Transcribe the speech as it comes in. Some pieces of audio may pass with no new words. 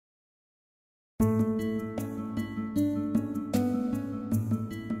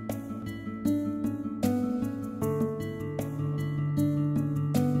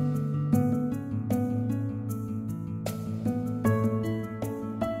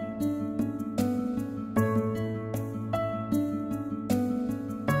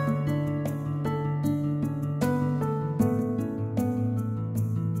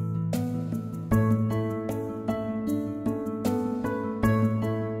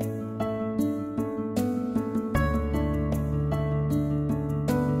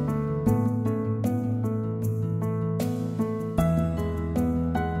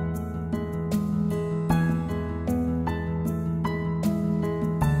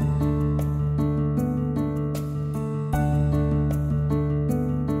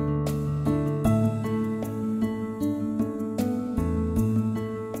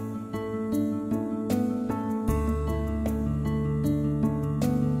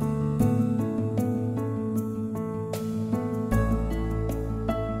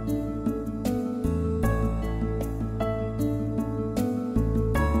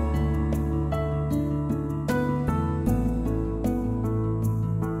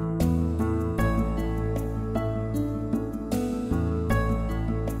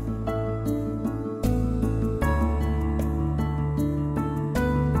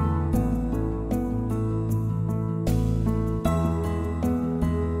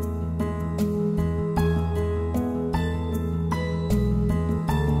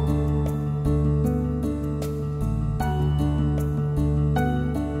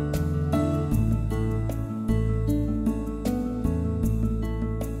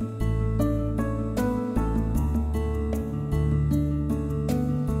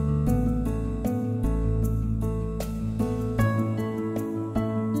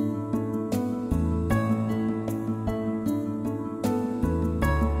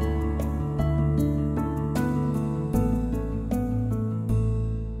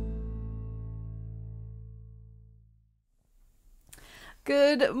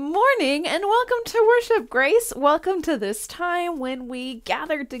Good morning and welcome to Worship Grace. Welcome to this time when we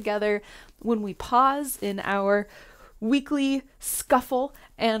gather together, when we pause in our weekly scuffle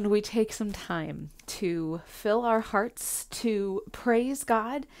and we take some time to fill our hearts, to praise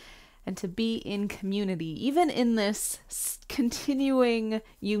God, and to be in community, even in this continuing,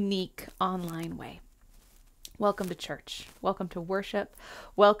 unique online way. Welcome to church. Welcome to worship.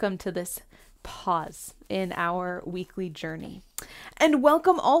 Welcome to this pause in our weekly journey. And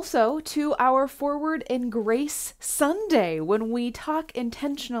welcome also to our Forward in Grace Sunday, when we talk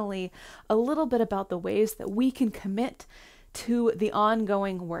intentionally a little bit about the ways that we can commit to the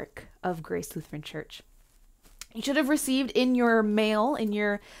ongoing work of Grace Lutheran Church. You should have received in your mail, in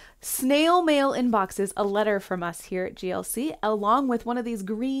your snail mail inboxes, a letter from us here at GLC, along with one of these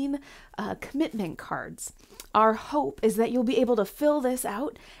green commitment cards. Our hope is that you'll be able to fill this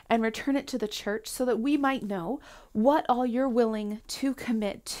out and return it to the church so that we might know what all you're willing to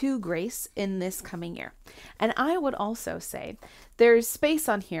commit to Grace in this coming year. And I would also say there's space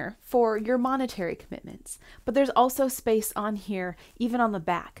on here for your monetary commitments, but there's also space on here, even on the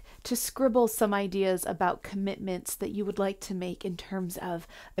back, to scribble some ideas about commitments that you would like to make in terms of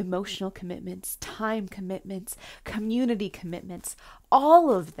emotional commitments, time commitments, community commitments.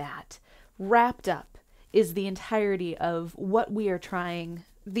 All of that wrapped up is the entirety of what we are trying,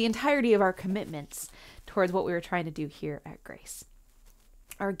 the entirety of our commitments towards what we are trying to do here at Grace.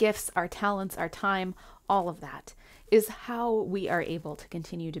 Our gifts, our talents, our time, all of that is how we are able to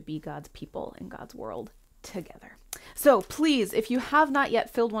continue to be God's people in God's world together. So please, if you have not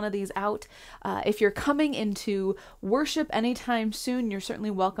yet filled one of these out, if you're coming into worship anytime soon, you're certainly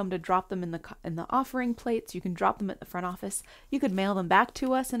welcome to drop them in the offering plates. You can drop them at the front office. You could mail them back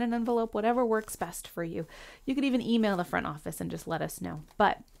to us in an envelope, whatever works best for you. You could even email the front office and just let us know.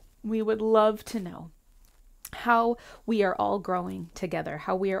 But we would love to know how we are all growing together,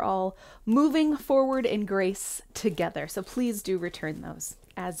 how we are all moving forward in grace together. So please do return those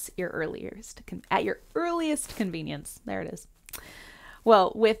at your earliest convenience. There it is.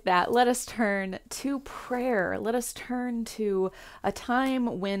 Well, with that, let us turn to prayer. Let us turn to a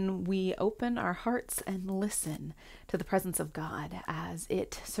time when we open our hearts and listen to the presence of God as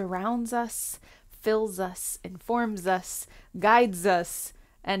it surrounds us, fills us, informs us, guides us,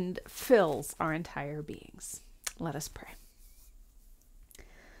 and fills our entire beings. Let us pray.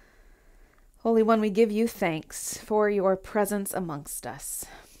 Holy One, we give you thanks for your presence amongst us.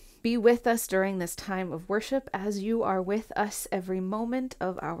 Be with us during this time of worship as you are with us every moment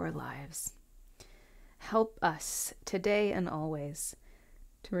of our lives. Help us today and always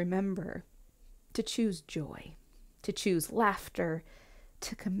to remember to choose joy, to choose laughter,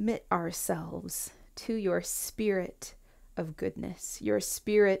 to commit ourselves to your spirit of goodness, your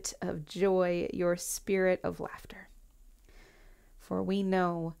spirit of joy, your spirit of laughter. For we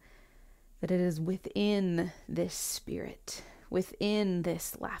know that it is within this spirit, within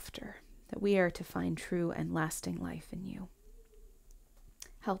this laughter, that we are to find true and lasting life in you.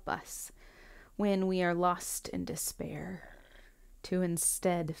 Help us when we are lost in despair to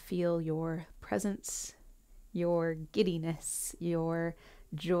instead feel your presence, your giddiness, your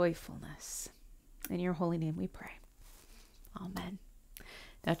joyfulness. In your holy name we pray. Amen.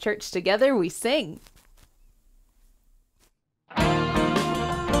 Now, church, together we sing.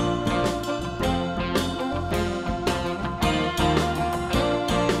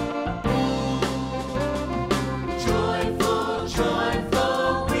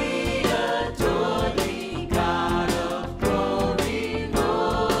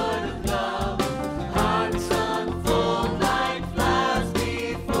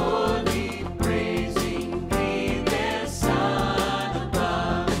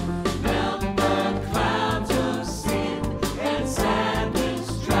 Sad.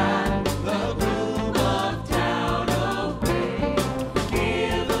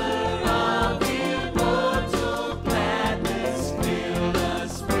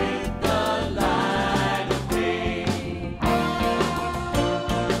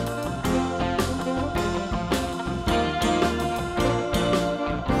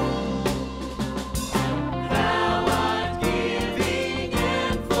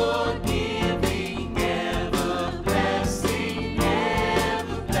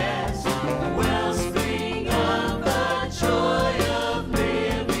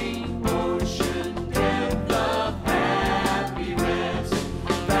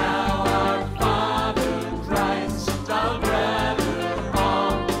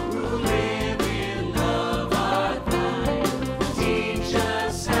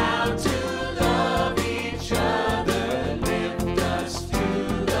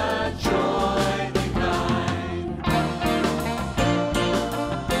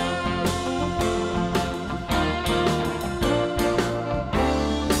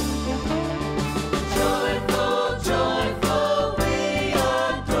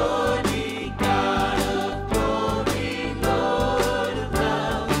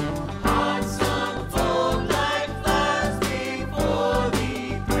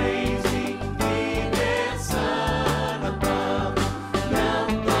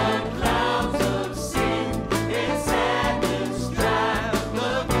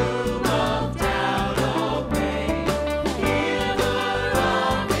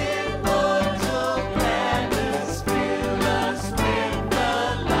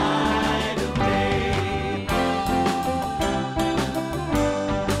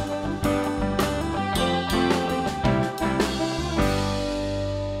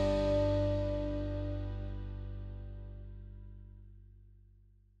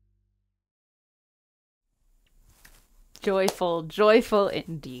 Joyful, joyful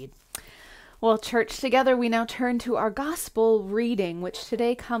indeed. Well, church, together we now turn to our gospel reading, which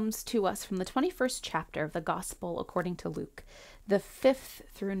today comes to us from the 21st chapter of the Gospel according to Luke, the 5th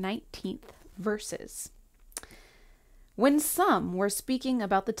through 19th verses. When some were speaking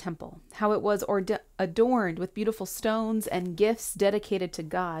about the temple, how it was adorned with beautiful stones and gifts dedicated to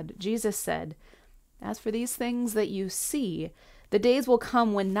God, Jesus said, "As for these things that you see, the days will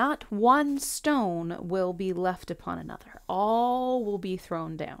come when not one stone will be left upon another. All will be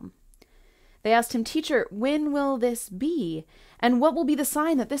thrown down." They asked him, "Teacher, when will this be? And what will be the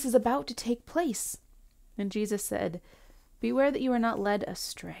sign that this is about to take place?" And Jesus said, "Beware that you are not led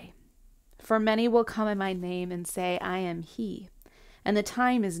astray. For many will come in my name and say, 'I am he,' and the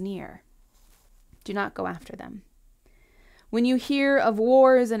time is near. Do not go after them. When you hear of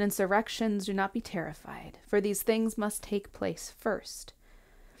wars and insurrections, do not be terrified, for these things must take place first.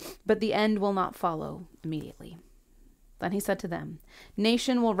 But the end will not follow immediately." Then he said to them,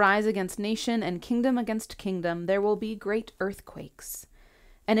 "Nation will rise against nation, and kingdom against kingdom. There will be great earthquakes,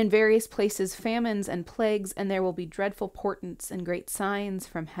 and in various places famines and plagues, and there will be dreadful portents and great signs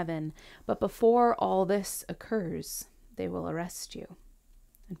from heaven. But before all this occurs, they will arrest you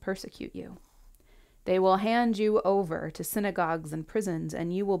and persecute you. They will hand you over to synagogues and prisons,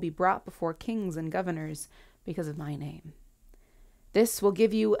 and you will be brought before kings and governors because of my name. This will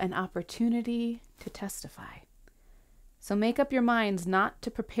give you an opportunity to testify. So make up your minds not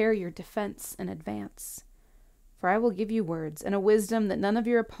to prepare your defense in advance. For I will give you words and a wisdom that none of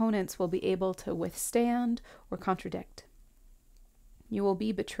your opponents will be able to withstand or contradict. You will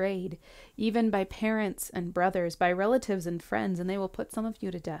be betrayed, even by parents and brothers, by relatives and friends, and they will put some of you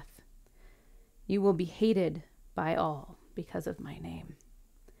to death. You will be hated by all because of my name.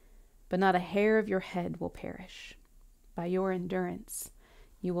 But not a hair of your head will perish. By your endurance,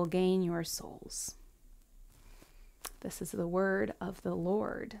 you will gain your souls." This is the word of the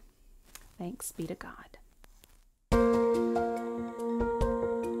Lord. Thanks be to God.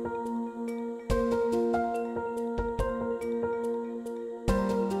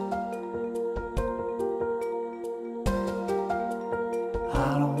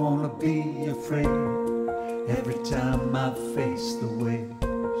 I don't want to be afraid every time I face the waves.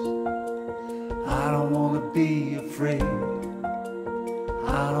 I don't want to be afraid.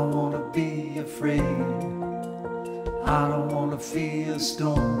 I don't want to be afraid. I don't want to feel a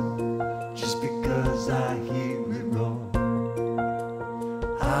storm just because I hear it roar.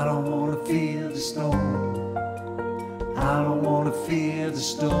 I don't want to feel the storm. I don't want to fear the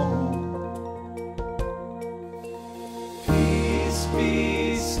storm. Peace,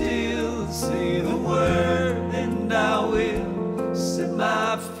 be still, say the word, and I will set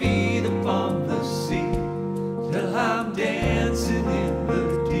my feet upon the sea till I'm dancing in the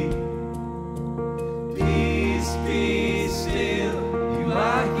deep. Peace, be still, you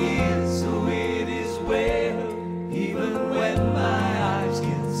are here, so it is well. Even when my eyes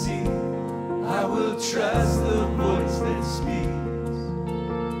can't see, I will trust the voice that speaks.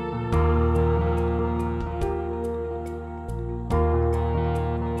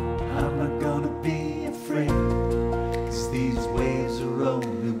 I'm not gonna be afraid, 'cause these waves are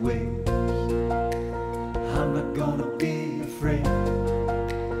only waves. I'm not gonna be afraid.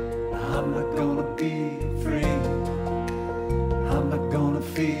 I'm not gonna be afraid. I'm not gonna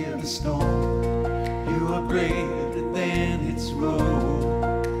fear the storm. You are greater than its roar.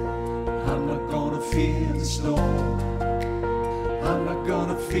 I'm not gonna fear the storm. I'm not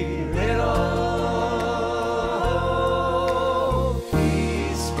gonna fear it all.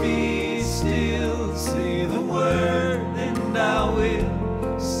 Peace, be still, say the word, and I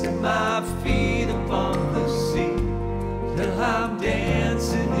will set my feet upon the sea till I'm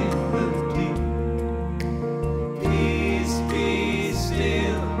dancing in the deep. Peace, be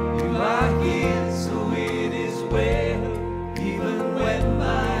still, you are here, so it is well. Even when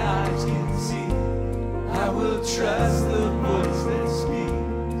my eyes can't see, I will trust the voice that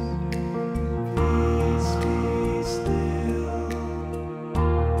speaks. Peace, be still.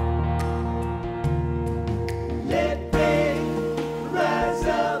 Let faith rise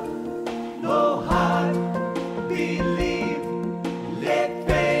up, no heart believe. Let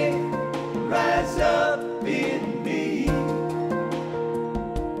faith rise up in me.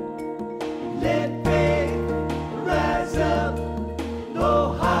 Let faith rise up,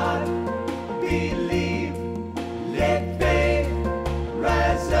 no heart believe. Let faith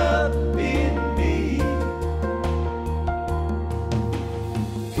rise up in me.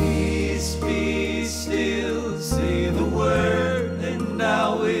 Peace, be still, say the word, and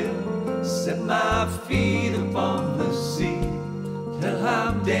I will set my feet upon the sea till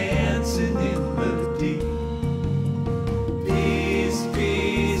I'm dancing in the deep.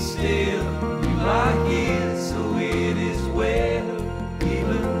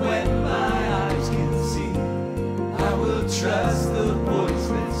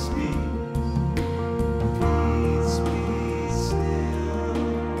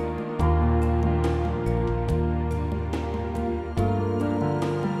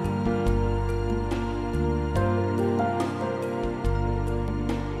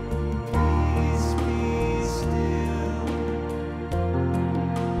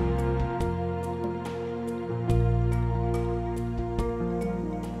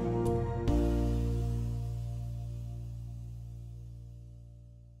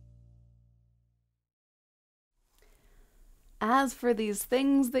 as for these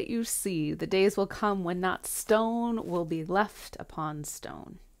things that you see, the days will come when not stone will be left upon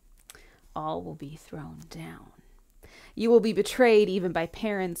stone. All will be thrown down. You will be betrayed even by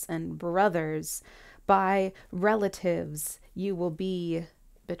parents and brothers, by relatives. You will be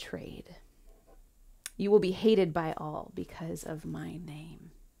betrayed. You will be hated by all because of my name.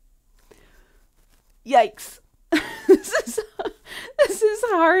 Yikes. This is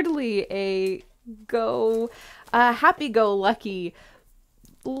hardly a happy-go-lucky,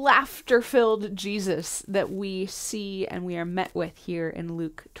 laughter-filled Jesus that we see and we are met with here in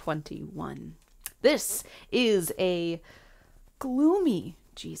Luke 21. This is a gloomy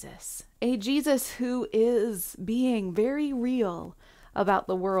Jesus, a Jesus who is being very real about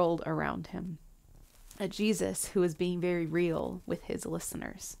the world around him, a Jesus who is being very real with his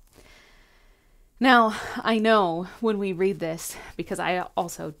listeners. Now, I know when we read this, because I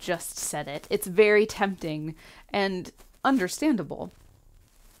also just said it, it's very tempting and understandable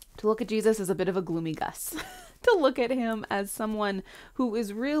to look at Jesus as a bit of a gloomy Gus, to look at him as someone who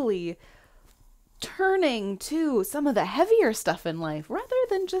is really turning to some of the heavier stuff in life rather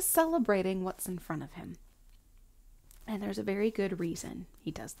than just celebrating what's in front of him. And there's a very good reason he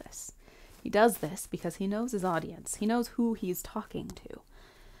does this. He does this because he knows his audience. He knows who he's talking to.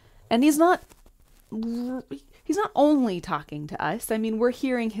 And he's not only talking to us. I mean, we're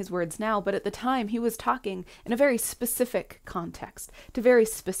hearing his words now, but at the time he was talking in a very specific context to very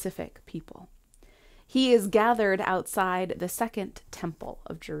specific people. He is gathered outside the second temple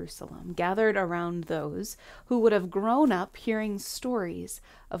of Jerusalem, gathered around those who would have grown up hearing stories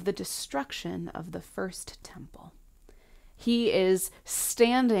of the destruction of the first temple. He is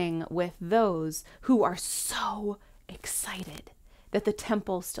standing with those who are so excited that the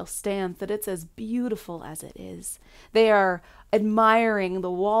temple still stands, that it's as beautiful as it is. They are admiring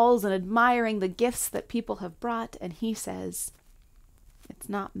the walls and admiring the gifts that people have brought, and he says, it's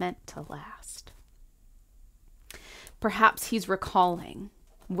not meant to last. Perhaps he's recalling,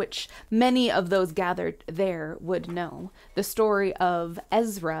 which many of those gathered there would know, the story of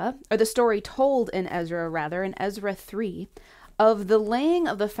Ezra, or the story told in Ezra, in Ezra 3, of the laying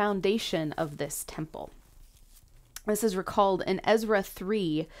of the foundation of this temple. This is recalled in Ezra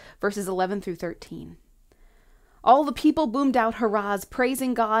 3, verses 11 through 13. All the people boomed out hurrahs,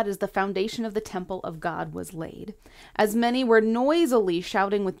 praising God as the foundation of the temple of God was laid. As many were noisily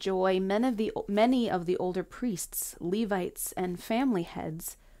shouting with joy, many of the older priests, Levites, and family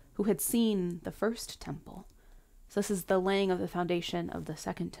heads who had seen the first temple. So this is the laying of the foundation of the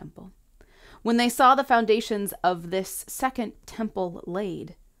second temple. When they saw the foundations of this second temple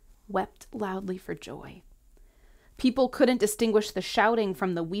laid, wept loudly for joy. People couldn't distinguish the shouting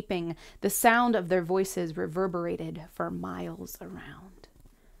from the weeping. The sound of their voices reverberated for miles around.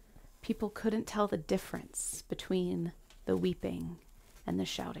 People couldn't tell the difference between the weeping and the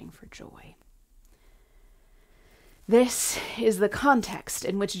shouting for joy. This is the context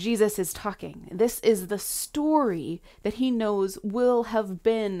in which Jesus is talking. This is the story that he knows will have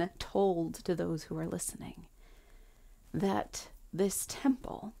been told to those who are listening. That this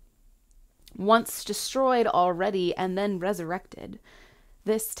temple, once destroyed already and then resurrected,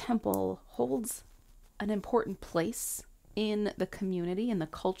 this temple holds an important place in the community and the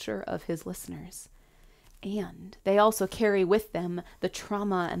culture of his listeners. And they also carry with them the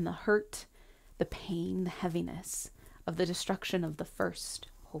trauma and the hurt, the pain, the heaviness of the destruction of the first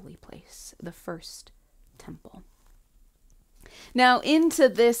holy place, the first temple. Now, into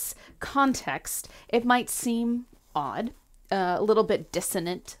this context, it might seem odd, a little bit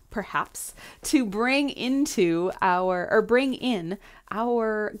dissonant, perhaps, to bring in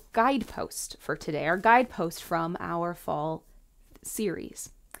our guidepost for today, our guidepost from our fall series.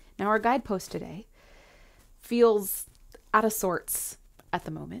 Now, our guidepost today feels out of sorts at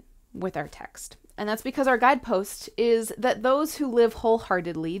the moment with our text. And that's because our guidepost is that those who live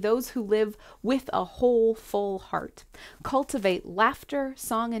wholeheartedly, those who live with a whole, full heart, cultivate laughter,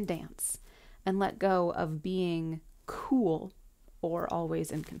 song, and dance, and let go of being cool or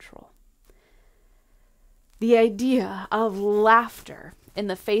always in control. The idea of laughter in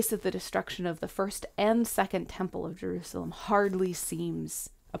the face of the destruction of the first and second temple of Jerusalem hardly seems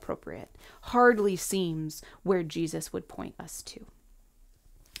appropriate, hardly seems where Jesus would point us to.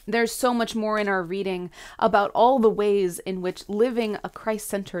 There's so much more in our reading about all the ways in which living a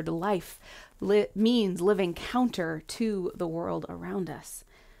Christ-centered life means living counter to the world around us.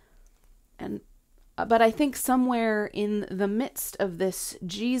 But I think somewhere in the midst of this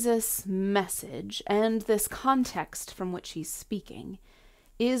Jesus message and this context from which he's speaking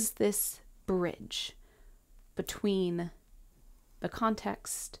is this bridge between the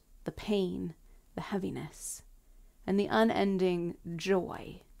context, the pain, the heaviness, and the unending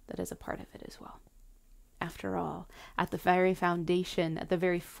joy that is a part of it as well. After all, at the very foundation, at the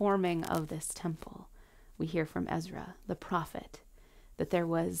very forming of this temple, we hear from Ezra, the prophet, that there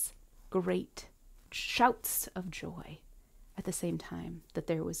was great shouts of joy at the same time that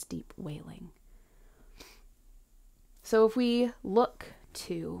there was deep wailing. So if we look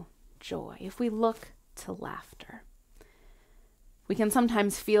to joy, if we look to laughter, we can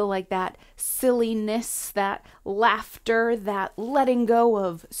sometimes feel like that silliness, that laughter, that letting go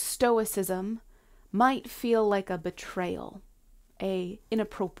of stoicism might feel like a betrayal, a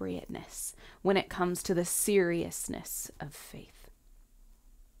inappropriateness when it comes to the seriousness of faith.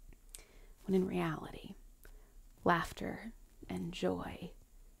 When in reality, laughter and joy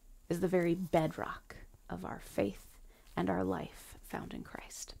is the very bedrock of our faith and our life found in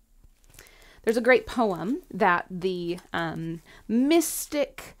Christ. There's a great poem that the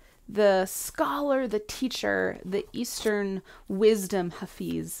mystic, the scholar, the teacher, the Eastern wisdom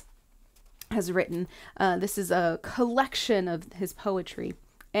Hafiz has written. This is a collection of his poetry.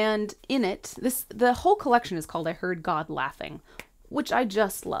 And in it, the whole collection is called I Heard God Laughing, which I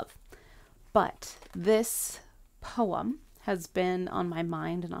just love. But this poem has been on my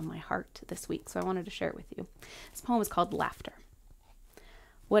mind and on my heart this week, so I wanted to share it with you. This poem is called Laughter.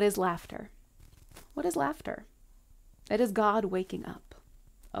 What is laughter? What is laughter? It is God waking up.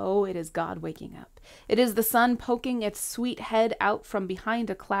 Oh, it is God waking up. It is the sun poking its sweet head out from behind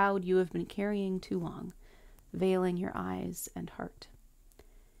a cloud you have been carrying too long, veiling your eyes and heart.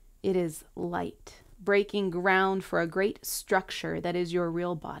 It is light breaking ground for a great structure that is your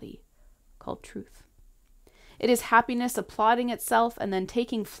real body, called truth. It is happiness applauding itself and then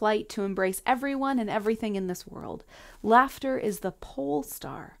taking flight to embrace everyone and everything in this world. Laughter is the pole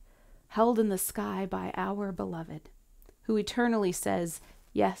star held in the sky by our beloved, who eternally says,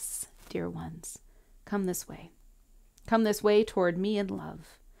 yes, dear ones, come this way. Come this way toward me in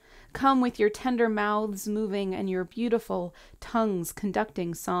love. Come with your tender mouths moving and your beautiful tongues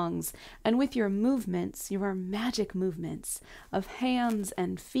conducting songs, and with your movements, your magic movements of hands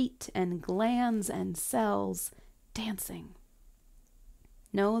and feet and glands and cells dancing.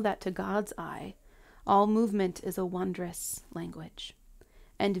 Know that to God's eye, all movement is a wondrous language,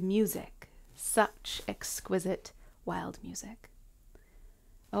 and music, such exquisite, wild music.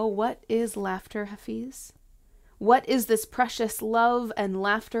 Oh, what is laughter, Hafiz? What is this precious love and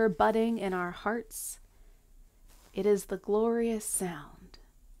laughter budding in our hearts? It is the glorious sound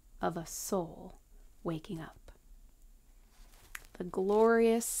of a soul waking up. The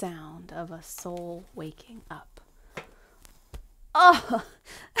glorious sound of a soul waking up. Oh,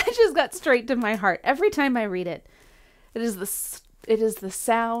 I just got straight to my heart every time I read it. It is the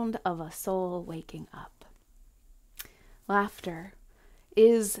sound of a soul waking up. Laughter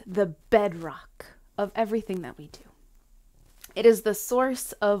is the bedrock of everything that we do. It is the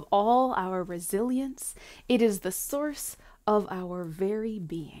source of all our resilience. It is the source of our very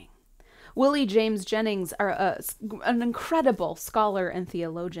being. Willie James Jennings, an incredible scholar and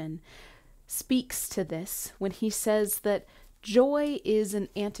theologian, speaks to this when he says that joy is an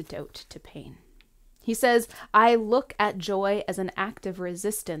antidote to pain. He says, I look at joy as an act of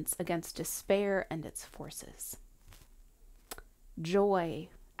resistance against despair and its forces. Joy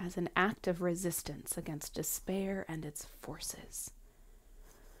as an act of resistance against despair and its forces.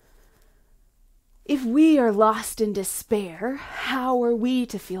 If we are lost in despair, how are we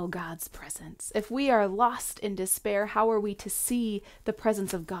to feel God's presence? If we are lost in despair, how are we to see the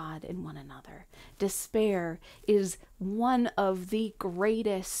presence of God in one another? Despair is one of the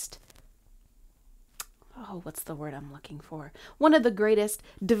greatest, what's the word I'm looking for? One of the greatest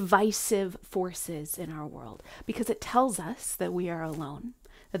divisive forces in our world, because it tells us that we are alone,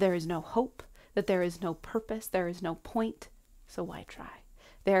 that there is no hope, that there is no purpose, there is no point, so why try?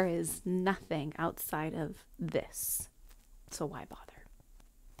 There is nothing outside of this, so why bother?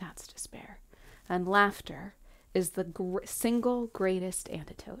 That's despair. And laughter is the single greatest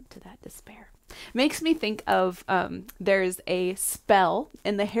antidote to that despair. Makes me think of, there's a spell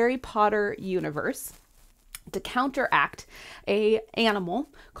in the Harry Potter universe to counteract a animal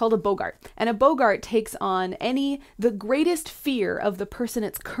called a Bogart. And a Bogart takes on the greatest fear of the person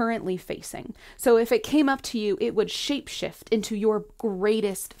it's currently facing. So if it came up to you, it would shapeshift into your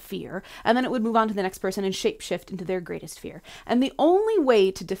greatest fear, and then it would move on to the next person and shapeshift into their greatest fear. And the only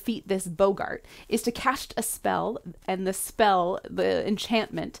way to defeat this Bogart is to cast a spell, and the spell, the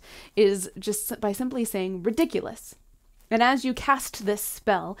enchantment, is just by simply saying ridiculous. And as you cast this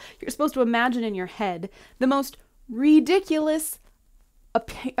spell, you're supposed to imagine in your head the most ridiculous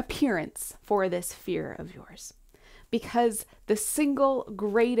appearance for this fear of yours. because the single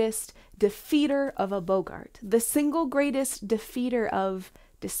greatest defeater of a Bogart, the single greatest defeater of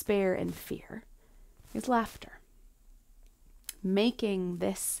despair and fear, is laughter. Making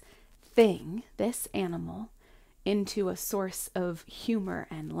this thing, this animal, into a source of humor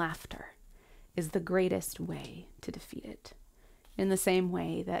and laughter is the greatest way to defeat it. In the same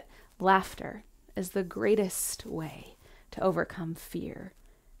way that laughter is the greatest way to overcome fear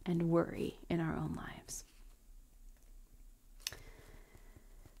and worry in our own lives.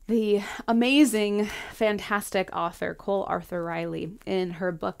 The amazing, fantastic author, Cole Arthur Riley, in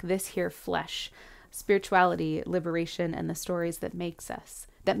her book, This Here Flesh, Spirituality, Liberation, and the Stories That Make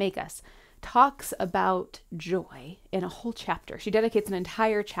Us, talks about joy in a whole chapter. She dedicates an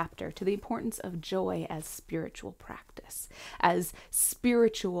entire chapter to the importance of joy as spiritual practice, as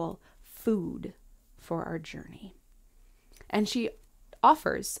spiritual food for our journey. And she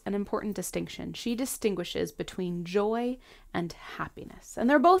offers an important distinction. She distinguishes between joy and happiness. And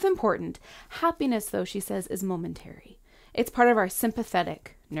they're both important. Happiness, though, she says, is momentary. It's part of our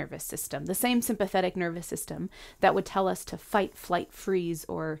sympathetic nervous system, the same sympathetic nervous system that would tell us to fight, flight, freeze,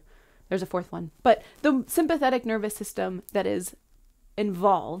 or there's a fourth one. But the sympathetic nervous system that is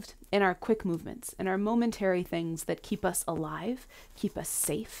involved in our quick movements and our momentary things that keep us alive, keep us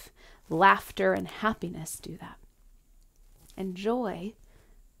safe. Laughter and happiness do that. And joy,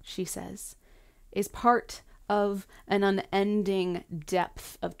 she says, is part of an unending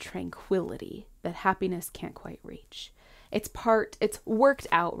depth of tranquility that happiness can't quite reach. It's worked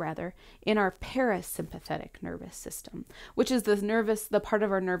out in our parasympathetic nervous system, which is the part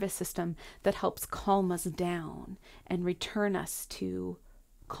of our nervous system that helps calm us down and return us to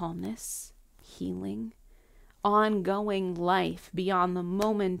calmness, healing, ongoing life beyond the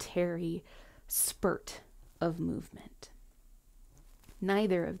momentary spurt of movement.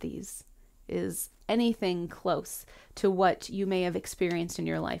 Neither of these is anything close to what you may have experienced in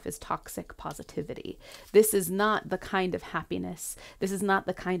your life as toxic positivity. This is not the kind of happiness. This is not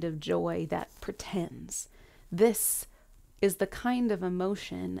the kind of joy that pretends. This is the kind of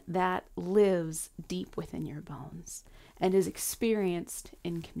emotion that lives deep within your bones and is experienced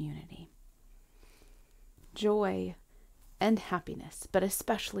in community. Joy and happiness, but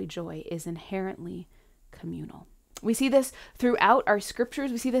especially joy, is inherently communal. We see this throughout our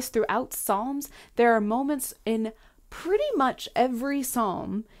scriptures. We see this throughout Psalms. There are moments in pretty much every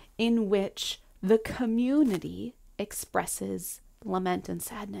psalm in which the community expresses lament and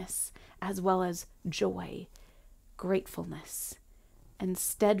sadness, as well as joy, gratefulness, and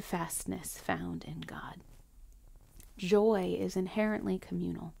steadfastness found in God. Joy is inherently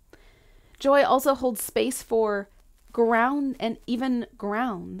communal. Joy also holds space for ground and even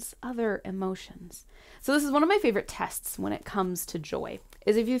grounds other emotions. So this is one of my favorite tests when it comes to joy,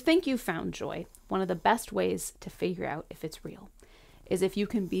 is if you think you found joy, one of the best ways to figure out if it's real is if you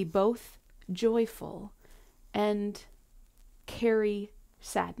can be both joyful and carry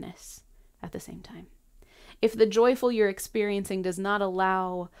sadness at the same time. If the joyful you're experiencing does not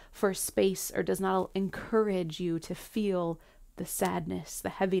allow for space or does not encourage you to feel the sadness, the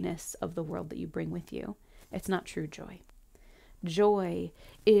heaviness of the world that you bring with you, it's not true joy. Joy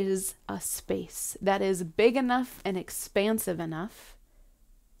is a space that is big enough and expansive enough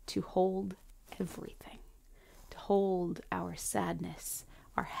to hold everything, to hold our sadness,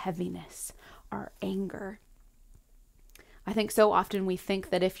 our heaviness, our anger. I think so often we think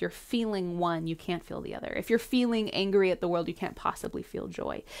that if you're feeling one, you can't feel the other. If you're feeling angry at the world, you can't possibly feel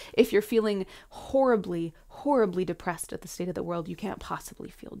joy. If you're feeling horribly, horribly depressed at the state of the world, you can't possibly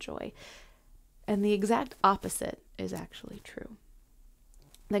feel joy. And the exact opposite is actually true.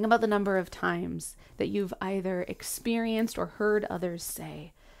 Think about the number of times that you've either experienced or heard others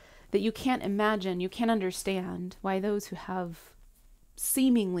say that you can't imagine, you can't understand why those who have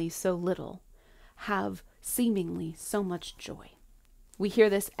seemingly so little have seemingly so much joy. We hear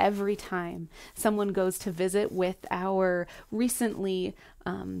this every time someone goes to visit with our recently,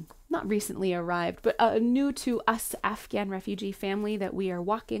 not recently arrived, but a new to us Afghan refugee family that we are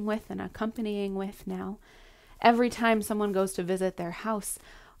walking with and accompanying with now. Every time someone goes to visit their house,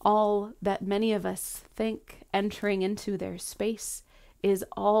 all that many of us think entering into their space is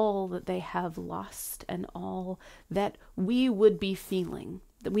all that they have lost and all that we would be feeling,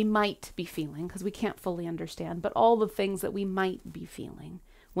 that we might be feeling, because we can't fully understand, but all the things that we might be feeling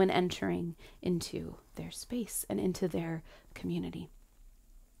when entering into their space and into their community.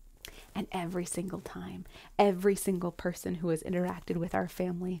 And every single time, every single person who has interacted with our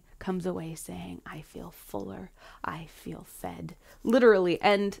family comes away saying, I feel fuller, I feel fed, literally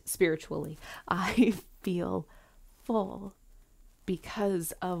and spiritually. I feel full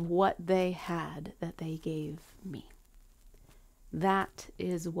because of what they had that they gave me. That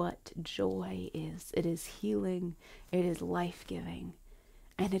is what joy is. It is healing, it is life-giving,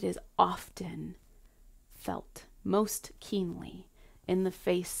 and it is often felt most keenly in the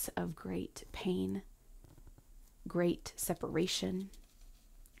face of great pain, great separation,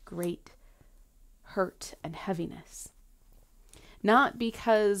 great hurt and heaviness. Not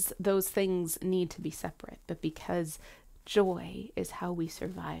because those things need to be separate, but because joy is how we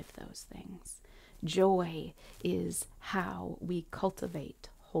survive those things. Joy is how we cultivate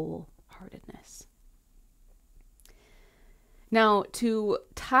wholeheartedness. Now, to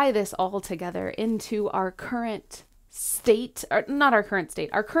tie this all together into our current state, or not our current state,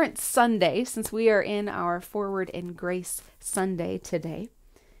 our current Sunday, since we are in our Forward in Grace Sunday today,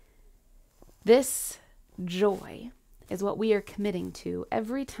 this joy is what we are committing to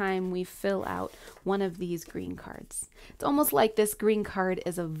every time we fill out one of these green cards. It's almost like this green card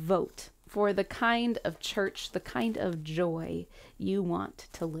is a vote for the kind of church, the kind of joy you want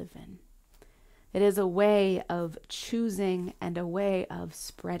to live in. It is a way of choosing and a way of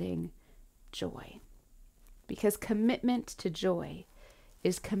spreading joy. Because commitment to joy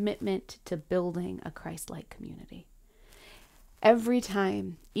is commitment to building a Christ-like community. Every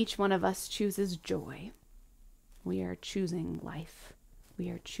time each one of us chooses joy, we are choosing life. We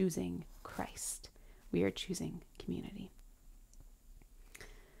are choosing Christ. We are choosing community.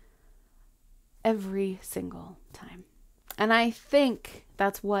 Every single time. And I think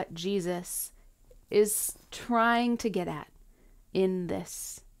that's what Jesus is trying to get at in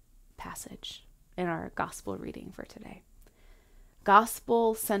this passage, in our gospel reading for today.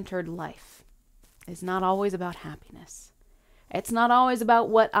 Gospel-centered life is not always about happiness. It's not always about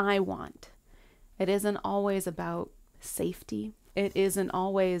what I want. It isn't always about safety. It isn't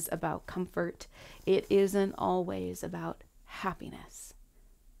always about comfort. It isn't always about happiness.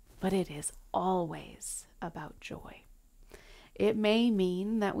 But it is always about joy. It may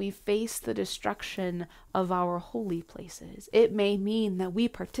mean that we face the destruction of our holy places. It may mean that we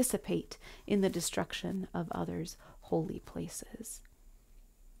participate in the destruction of others' holy places.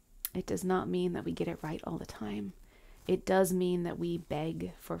 It does not mean that we get it right all the time. It does mean that we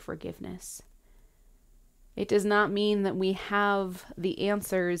beg for forgiveness. It does not mean that we have the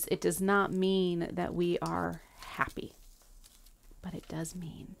answers. It does not mean that we are happy. But it does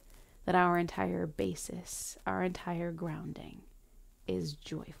mean that our entire basis, our entire grounding is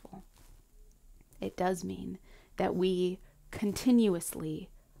joyful. It does mean that we continuously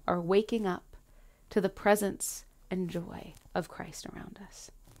are waking up to the presence and joy of Christ around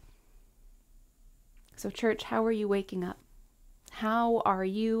us. So church, how are you waking up? How are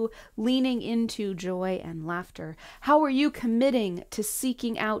you leaning into joy and laughter? How are you committing to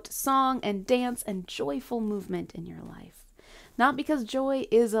seeking out song and dance and joyful movement in your life? Not because joy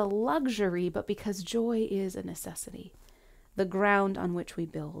is a luxury, but because joy is a necessity, the ground on which we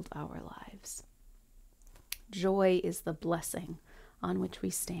build our lives. Joy is the blessing on which we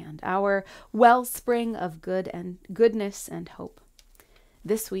stand, our wellspring of goodness and hope,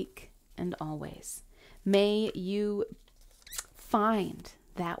 this week and always. May you find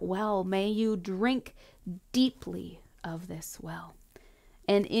that well. May you drink deeply of this well.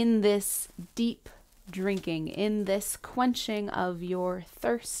 And in this deep drinking, in this quenching of your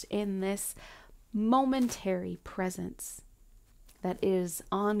thirst, in this momentary presence that is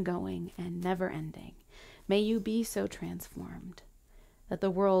ongoing and never ending, may you be so transformed that the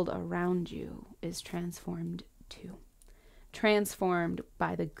world around you is transformed too. Transformed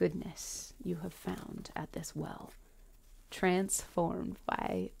by the goodness you have found at this well. Transformed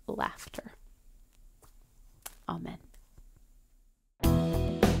by laughter. Amen.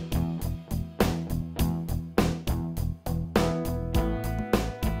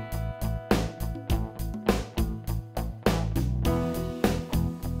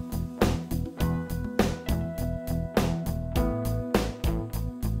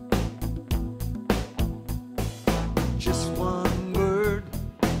 Just one word,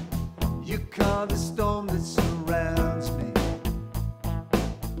 you call the storm that surrounds me.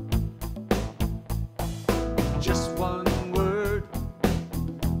 Just one word,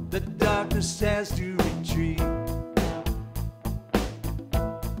 the darkness has to retreat.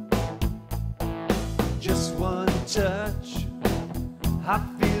 Just one touch, I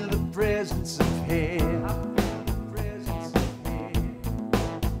feel the presence of heaven.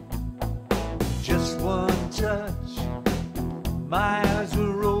 Just one touch, my eyes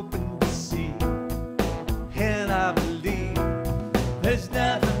were open to see, and I believe there's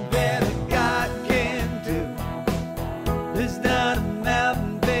nothing better God can do. There's not a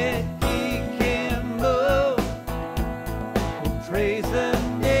mountain that He can move. Oh, praise the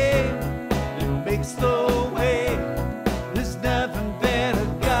name that makes the way. There's nothing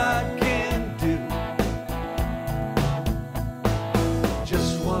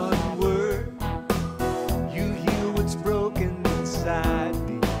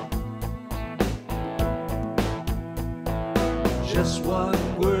Just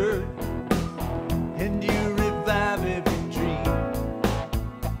one word, and you revive every dream.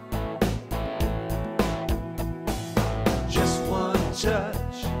 Just one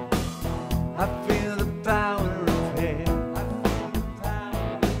touch, I feel the power of heaven.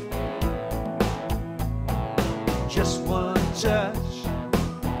 Just one touch,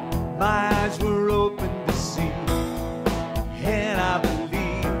 my eyes were open to see, and I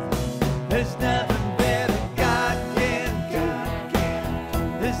believe there's nothing better God can do.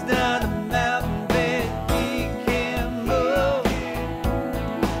 There's not a mountain that He can move.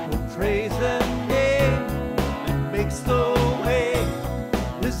 We'll praise the name that makes the way.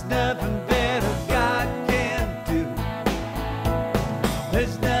 There's nothing better God can do.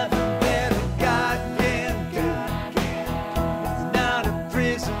 There's nothing better God can do. It's not a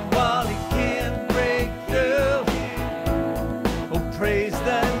prison wall He can't break through. Oh, praise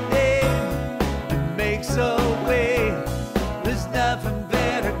the name that makes a way. There's nothing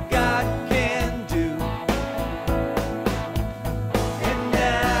better God can do. And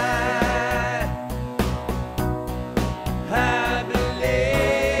I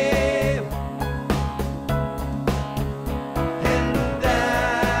believe. And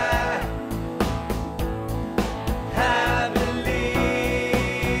I believe.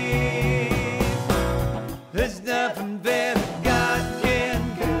 There's nothing better God can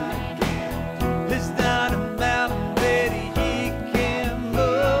do. There's not a mountain that He can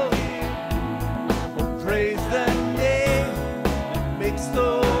move. Oh, praise the name that makes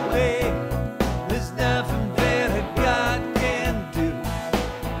the way. There's nothing better God can do.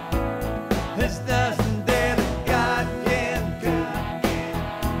 There's nothing better God can do.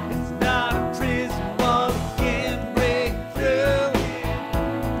 It's not a prison wall He can't break through.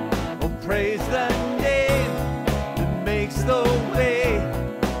 Oh, praise the name that makes the way.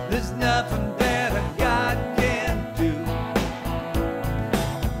 There's nothing better God can do.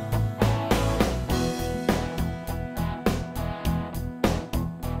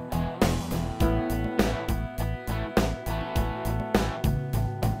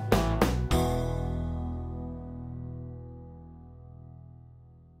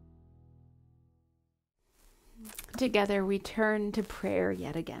 Together we turn to prayer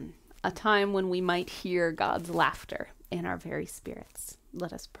yet again, a time when we might hear God's laughter in our very spirits.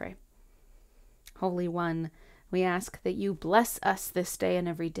 Let us pray. Holy One, we ask that you bless us this day and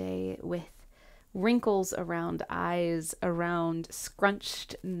every day with wrinkles around eyes, around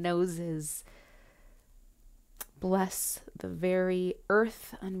scrunched noses. Bless the very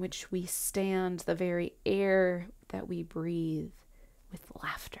earth on which we stand, the very air that we breathe, with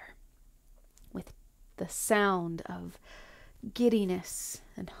laughter, with the sound of giddiness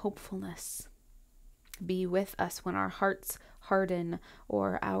and hopefulness. Be with us when our hearts harden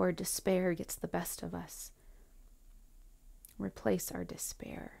or our despair gets the best of us. Replace our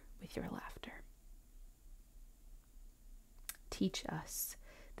despair with your laughter. Teach us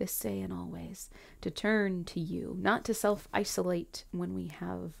this day and always to turn to you, not to self-isolate when we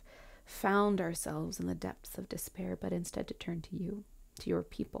have found ourselves in the depths of despair, but instead to turn to you, to your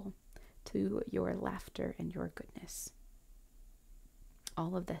people, to your laughter and your goodness.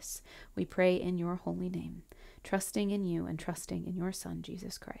 All of this we pray in your holy name, trusting in you and trusting in your Son,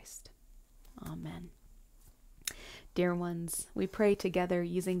 Jesus Christ. Amen. Dear ones, we pray together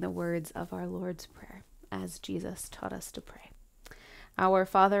using the words of our Lord's Prayer, as Jesus taught us to pray. Our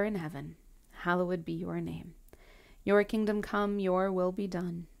Father in heaven, hallowed be your name. Your kingdom come, your will be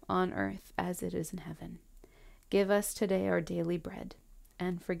done, on earth as it is in heaven. Give us today our daily bread,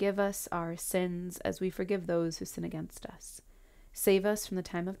 and forgive us our sins as we forgive those who sin against us. Save us from the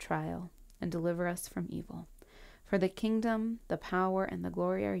time of trial, and deliver us from evil. For the kingdom, the power, and the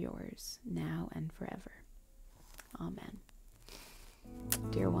glory are yours, now and forever. Amen.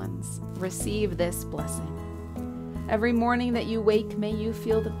 Dear ones, receive this blessing. Every morning that you wake, may you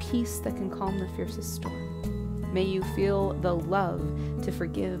feel the peace that can calm the fiercest storm. May you feel the love to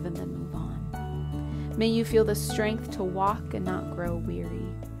forgive and then move on. May you feel the strength to walk and not grow weary.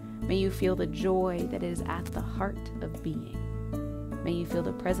 May you feel the joy that is at the heart of being. May you feel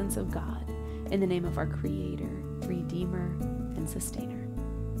the presence of God in the name of our Creator, Redeemer, and Sustainer.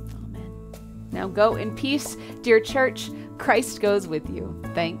 Amen. Now go in peace, dear church. Christ goes with you.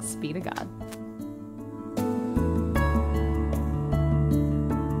 Thanks be to God.